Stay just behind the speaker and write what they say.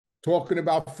talking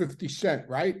about 50 Cent,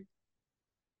 right?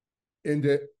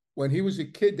 When he was a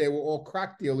kid, they were all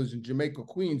crack dealers in Jamaica,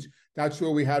 Queens. That's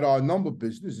where we had our number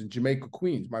business, in Jamaica,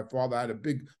 Queens. My father had a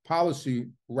big policy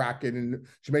racket in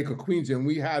Jamaica, Queens, and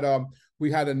we had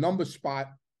a number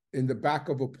spot in the back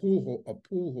of a pool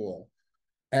hall.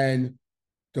 And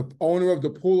the owner of the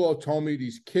pool hall told me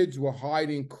these kids were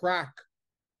hiding crack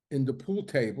in the pool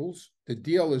tables. The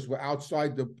dealers were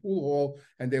outside the pool hall,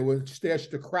 and they would stash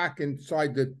the crack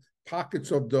inside the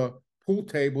pockets of the pool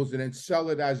tables and then sell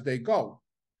it as they go.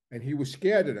 And he was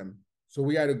scared of them. So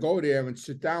we had to go there and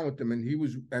sit down with them.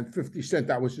 And 50 Cent,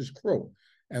 that was his crew.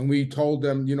 And we told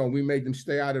them, we made them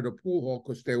stay out of the pool hall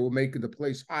because they were making the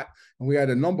place hot. And we had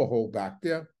a number hole back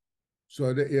there.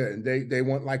 So they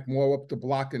went like more up the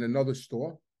block in another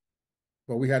store.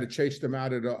 But we had to chase them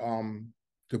out of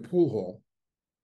the pool hall.